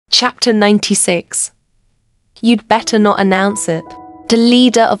Chapter 96. You'd better not announce it. The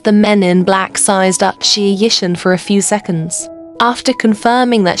leader of the men in black sized up Xie Yishan for a few seconds. After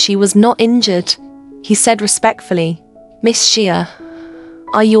confirming that she was not injured, he said respectfully, "Miss Xie,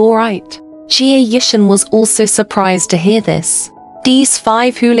 are you alright?" Xie Yishan was also surprised to hear this. These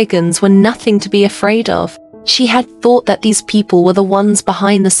 5 hooligans were nothing to be afraid of. She had thought that these people were the ones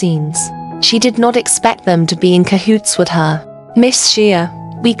behind the scenes. She did not expect them to be in cahoots with her. "Miss Xie,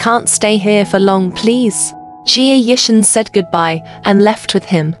 we can't stay here for long, please." Xie Yishan said goodbye and left with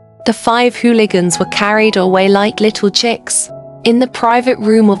him. The 5 hooligans were carried away like little chicks. In the private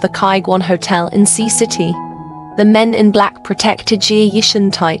room of the Kaiguan Hotel in Sea City, the men in black protected Xie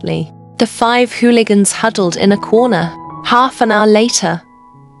Yishan tightly. The 5 hooligans huddled in a corner. Half an hour later,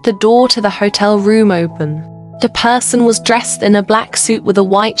 the door to the hotel room opened. The person was dressed in a black suit with a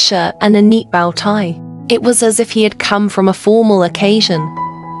white shirt and a neat bow tie. It was as if he had come from a formal occasion,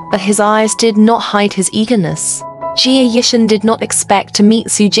 but his eyes did not hide his eagerness. Xie Yishan did not expect to meet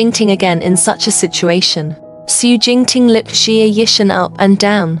Su Jingting again in such a situation. Su Jingting looked Xie Yishan up and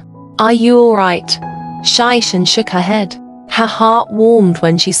down. "Are you alright?" Xie Yishan shook her head. Her heart warmed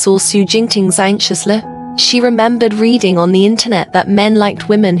when she saw Su Jingting's anxious look. She remembered reading on the internet that men liked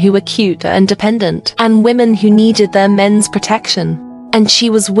women who were cute and independent, and women who needed their men's protection. And she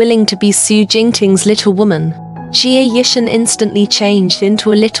was willing to be Su Jingting's little woman. Xie Yishan instantly changed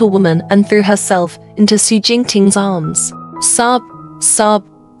into a little woman and threw herself into Su Jingting's arms. "Sob, sob,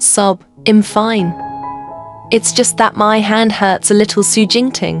 sob, I'm fine. It's just that my hand hurts a little." Su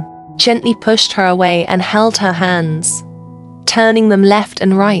Jingting gently pushed her away and held her hands, turning them left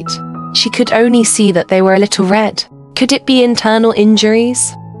and right. She could only see that they were a little red. Could it be internal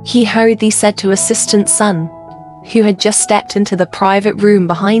injuries? He hurriedly said to Assistant Sun, who had just stepped into the private room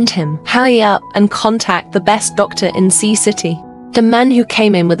behind him. "Hurry up and contact the best doctor in Sea City." The man who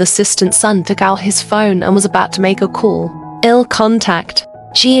came in with Assistant Sun took out his phone and was about to make a call. "Ill contact."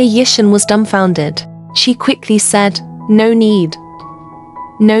 Xie Yishan was dumbfounded. She quickly said, "No need.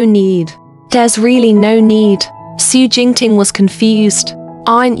 No need. There's really no need." Su Jingting was confused.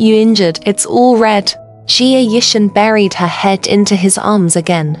 "Aren't you injured? It's all red." Xie Yishan buried her head into his arms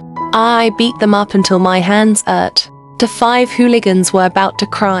again. "I beat them up until my hands hurt." The 5 hooligans were about to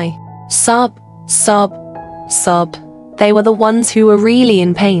cry. Sob, sob, sob. They were the ones who were really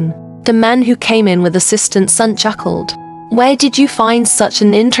in pain. The man who came in with Assistant Sun chuckled. "Where did you find such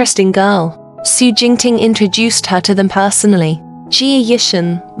an interesting girl?" Su Jingting introduced her to them personally. "Xie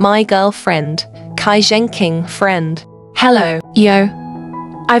Yishan, my girlfriend. Kai Zhenqing, friend. Hello, yo.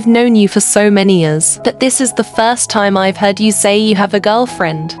 I've known you for so many years, but this is the first time I've heard you say you have a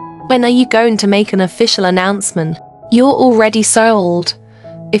girlfriend. When are you going to make an official announcement? You're already so old.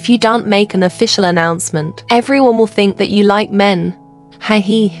 If you don't make an official announcement, everyone will think that you like men.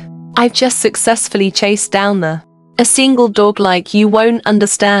 Hi. I've just successfully chased down a single dog like you won't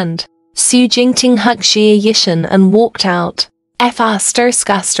understand." Su Jingting hugged Xie Yishan and walked out.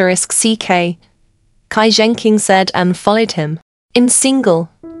 **CK, Kai Zhenqing said and followed him. "I'm single,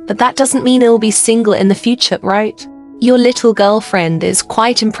 but that doesn't mean I'll be single in the future, right? Your little girlfriend is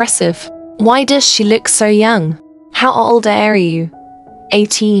quite impressive. Why does she look so young? How old are you?"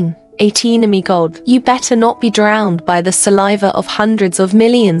 18. 18, my god. You better not be drowned by the saliva of hundreds of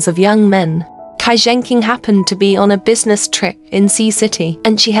millions of young men. Kai Zhenqing happened to be on a business trip in Sea City,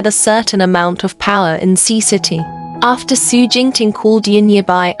 and she had a certain amount of power in Sea City. After Su Jingting called Yin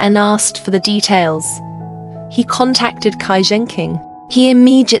nearby and asked for the details, he contacted Kai Zhenqing. He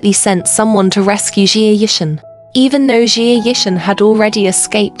immediately sent someone to rescue Xie Yishan. Even though Xie Yishan had already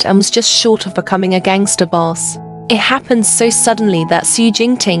escaped and was just short of becoming a gangster boss, it happened so suddenly that Su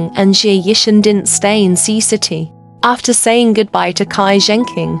Jingting and Xie Yishan didn't stay in Sea City. After saying goodbye to Kai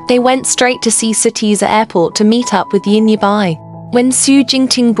Zhenqing, they went straight to Sea City's airport to meet up with Yin Yabai. When Su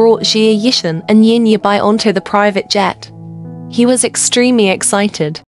Jingting brought Xie Yishan and Yin Yabai onto the private jet, he was extremely excited.